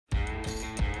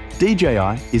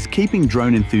DJI is keeping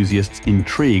drone enthusiasts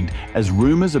intrigued as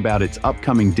rumors about its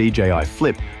upcoming DJI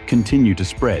Flip continue to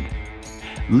spread.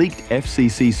 Leaked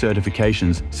FCC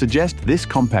certifications suggest this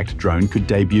compact drone could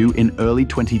debut in early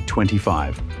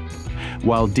 2025.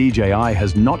 While DJI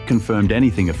has not confirmed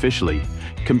anything officially,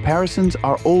 comparisons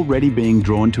are already being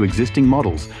drawn to existing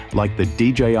models like the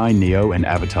DJI Neo and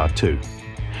Avata 2.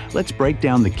 Let's break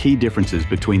down the key differences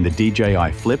between the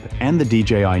DJI Flip and the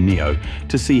DJI Neo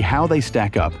to see how they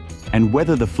stack up and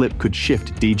whether the Flip could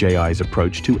shift DJI's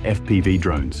approach to FPV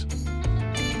drones.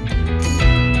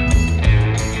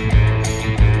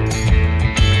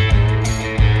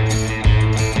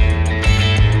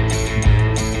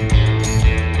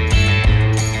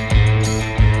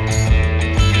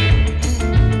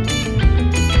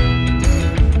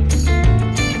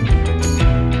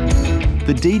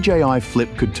 The DJI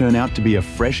Flip could turn out to be a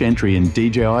fresh entry in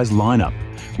DJI's lineup,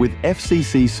 with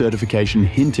FCC certification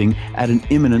hinting at an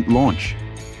imminent launch.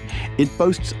 It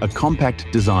boasts a compact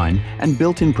design and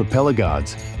built-in propeller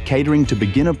guards, catering to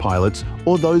beginner pilots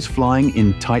or those flying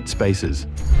in tight spaces.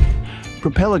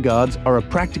 Propeller guards are a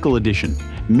practical addition,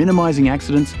 minimizing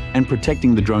accidents and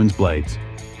protecting the drone's blades.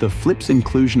 The Flip's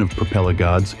inclusion of propeller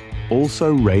guards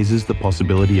also raises the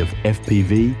possibility of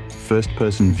FPV,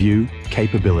 first-person view,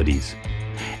 capabilities.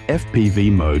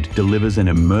 FPV mode delivers an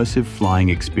immersive flying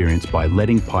experience by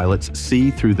letting pilots see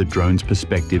through the drone's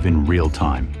perspective in real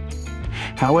time.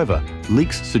 However,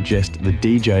 leaks suggest the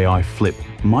DJI Flip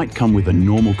might come with a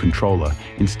normal controller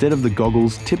instead of the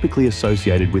goggles typically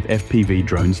associated with FPV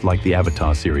drones like the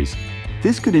Avata series.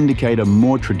 This could indicate a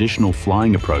more traditional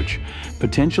flying approach,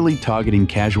 potentially targeting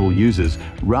casual users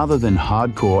rather than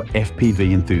hardcore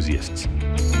FPV enthusiasts.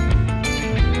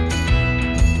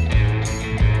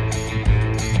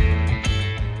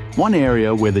 One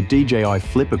area where the DJI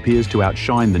Flip appears to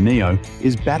outshine the Neo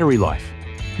is battery life.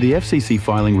 The FCC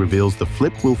filing reveals the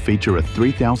Flip will feature a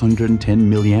 3,110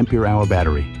 mAh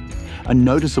battery, a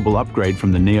noticeable upgrade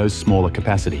from the Neo's smaller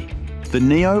capacity. The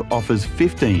Neo offers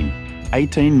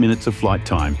 18 minutes of flight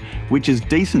time, which is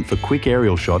decent for quick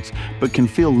aerial shots but can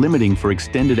feel limiting for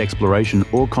extended exploration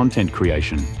or content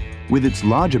creation. With its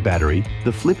larger battery,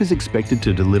 the Flip is expected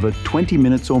to deliver 20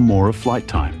 minutes or more of flight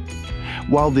time.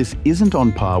 While this isn't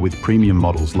on par with premium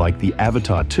models like the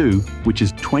Avata 2, which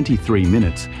is 23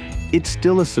 minutes, it's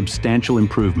still a substantial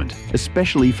improvement,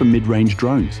 especially for mid-range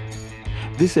drones.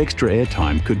 This extra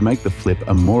airtime could make the Flip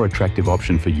a more attractive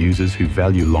option for users who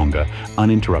value longer,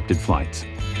 uninterrupted flights.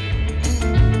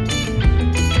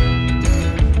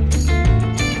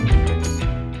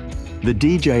 The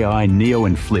DJI Neo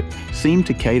and Flip seem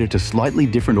to cater to slightly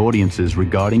different audiences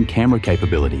regarding camera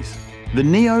capabilities. The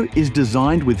Neo is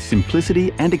designed with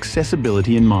simplicity and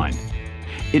accessibility in mind.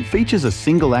 It features a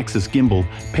single-axis gimbal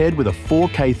paired with a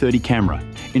 4K 30 camera,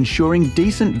 ensuring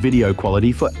decent video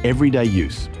quality for everyday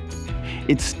use.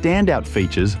 Its standout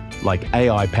features, like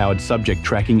AI-powered subject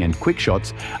tracking and quick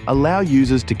shots, allow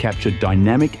users to capture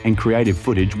dynamic and creative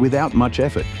footage without much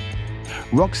effort.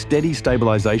 Rock-steady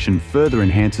stabilization further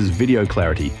enhances video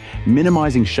clarity,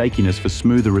 minimizing shakiness for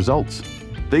smoother results.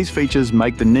 These features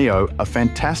make the Neo a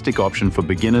fantastic option for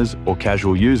beginners or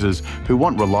casual users who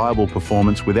want reliable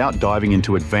performance without diving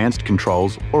into advanced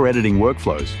controls or editing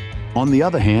workflows. On the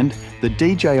other hand, the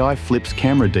DJI Flip's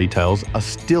camera details are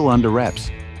still under wraps,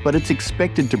 but it's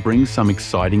expected to bring some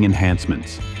exciting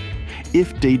enhancements.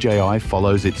 If DJI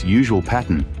follows its usual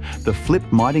pattern, the Flip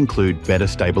might include better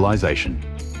stabilization.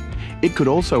 It could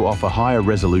also offer higher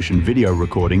resolution video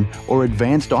recording or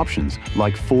advanced options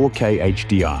like 4K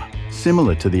HDR.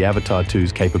 Similar to the Avata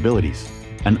 2's capabilities.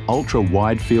 An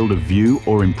ultra-wide field of view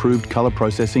or improved color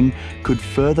processing could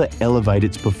further elevate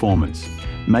its performance,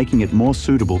 making it more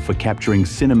suitable for capturing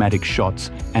cinematic shots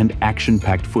and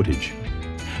action-packed footage.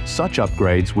 Such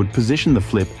upgrades would position the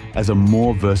Flip as a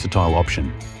more versatile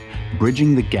option,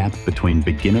 bridging the gap between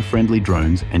beginner-friendly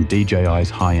drones and DJI's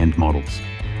high-end models.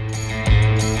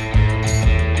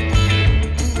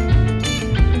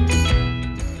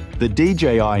 The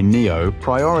DJI Neo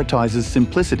prioritizes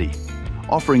simplicity,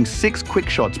 offering 6 quick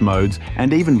shots modes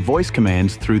and even voice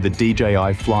commands through the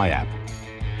DJI Fly app.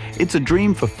 It's a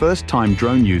dream for first-time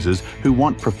drone users who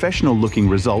want professional-looking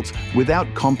results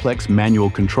without complex manual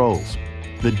controls.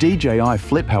 The DJI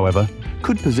Flip, however,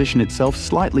 could position itself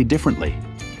slightly differently.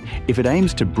 If it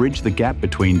aims to bridge the gap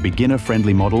between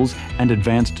beginner-friendly models and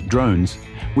advanced drones,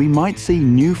 we might see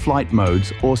new flight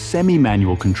modes or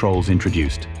semi-manual controls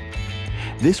introduced.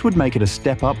 This would make it a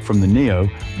step up from the Neo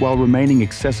while remaining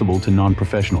accessible to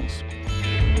non-professionals.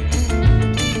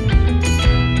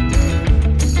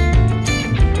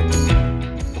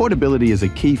 Portability is a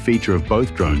key feature of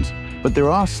both drones, but there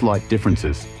are slight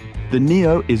differences. The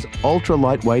Neo is ultra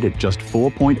lightweight at just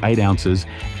 4.8 ounces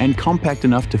and compact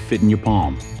enough to fit in your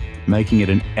palm, making it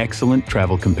an excellent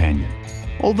travel companion.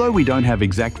 Although we don't have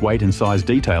exact weight and size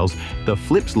details, the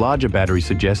Flip's larger battery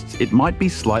suggests it might be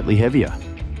slightly heavier.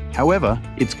 However,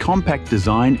 its compact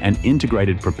design and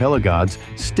integrated propeller guards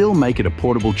still make it a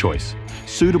portable choice,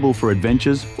 suitable for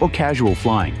adventures or casual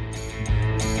flying.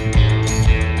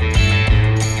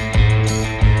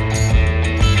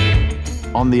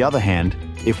 On the other hand,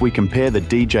 if we compare the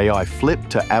DJI Flip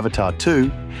to Avata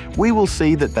 2, we will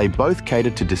see that they both cater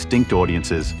to distinct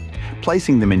audiences,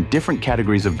 placing them in different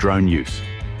categories of drone use.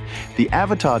 The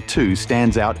Avata 2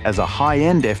 stands out as a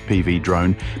high-end FPV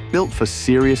drone built for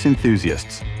serious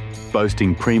enthusiasts,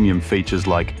 boasting premium features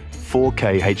like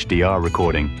 4K HDR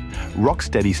recording,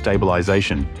 rock-steady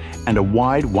stabilization, and a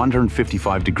wide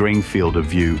 155-degree field of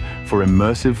view for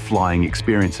immersive flying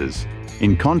experiences.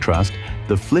 In contrast,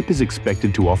 the Flip is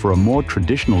expected to offer a more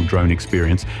traditional drone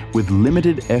experience with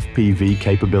limited FPV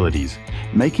capabilities,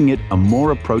 making it a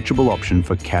more approachable option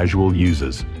for casual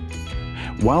users.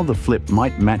 While the Flip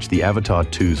might match the Avata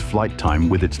 2's flight time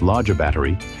with its larger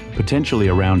battery, potentially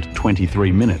around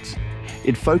 23 minutes,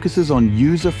 it focuses on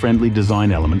user-friendly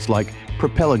design elements like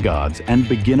propeller guards and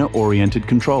beginner-oriented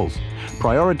controls,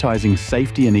 prioritizing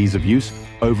safety and ease of use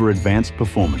over advanced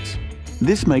performance.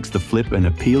 This makes the Flip an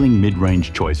appealing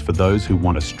mid-range choice for those who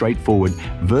want a straightforward,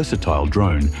 versatile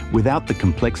drone without the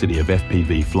complexity of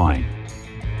FPV flying.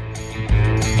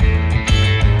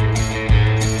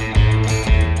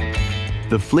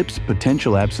 The Flip's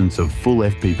potential absence of full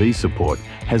FPV support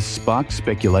has sparked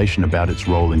speculation about its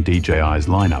role in DJI's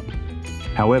lineup.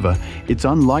 However, it's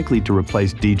unlikely to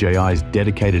replace DJI's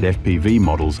dedicated FPV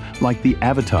models like the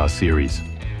Avata series.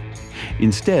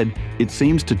 Instead, it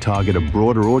seems to target a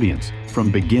broader audience, from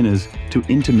beginners to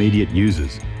intermediate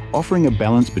users, offering a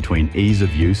balance between ease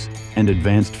of use and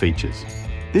advanced features.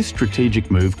 This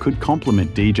strategic move could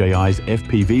complement DJI's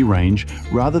FPV range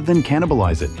rather than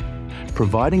cannibalize it,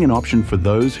 providing an option for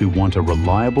those who want a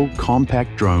reliable,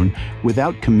 compact drone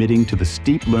without committing to the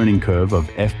steep learning curve of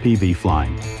FPV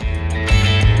flying.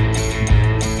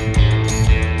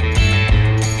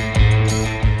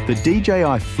 The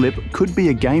DJI Flip could be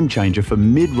a game changer for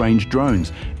mid-range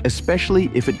drones, especially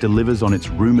if it delivers on its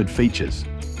rumored features.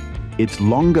 Its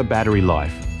longer battery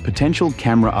life, potential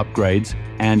camera upgrades,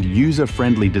 and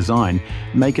user-friendly design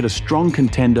make it a strong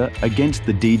contender against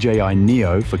the DJI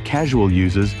Neo for casual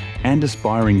users and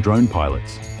aspiring drone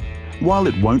pilots. While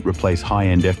it won't replace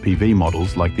high-end FPV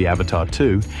models like the Avata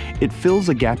 2, it fills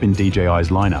a gap in DJI's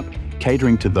lineup,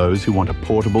 catering to those who want a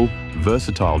portable,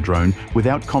 versatile drone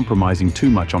without compromising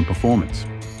too much on performance.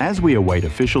 As we await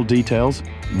official details,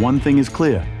 one thing is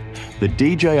clear: the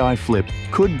DJI Flip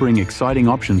could bring exciting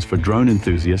options for drone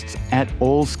enthusiasts at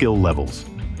all skill levels.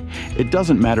 It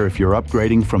doesn't matter if you're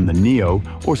upgrading from the Neo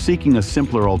or seeking a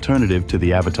simpler alternative to the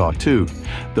Avata 2,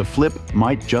 the Flip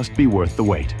might just be worth the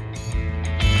wait.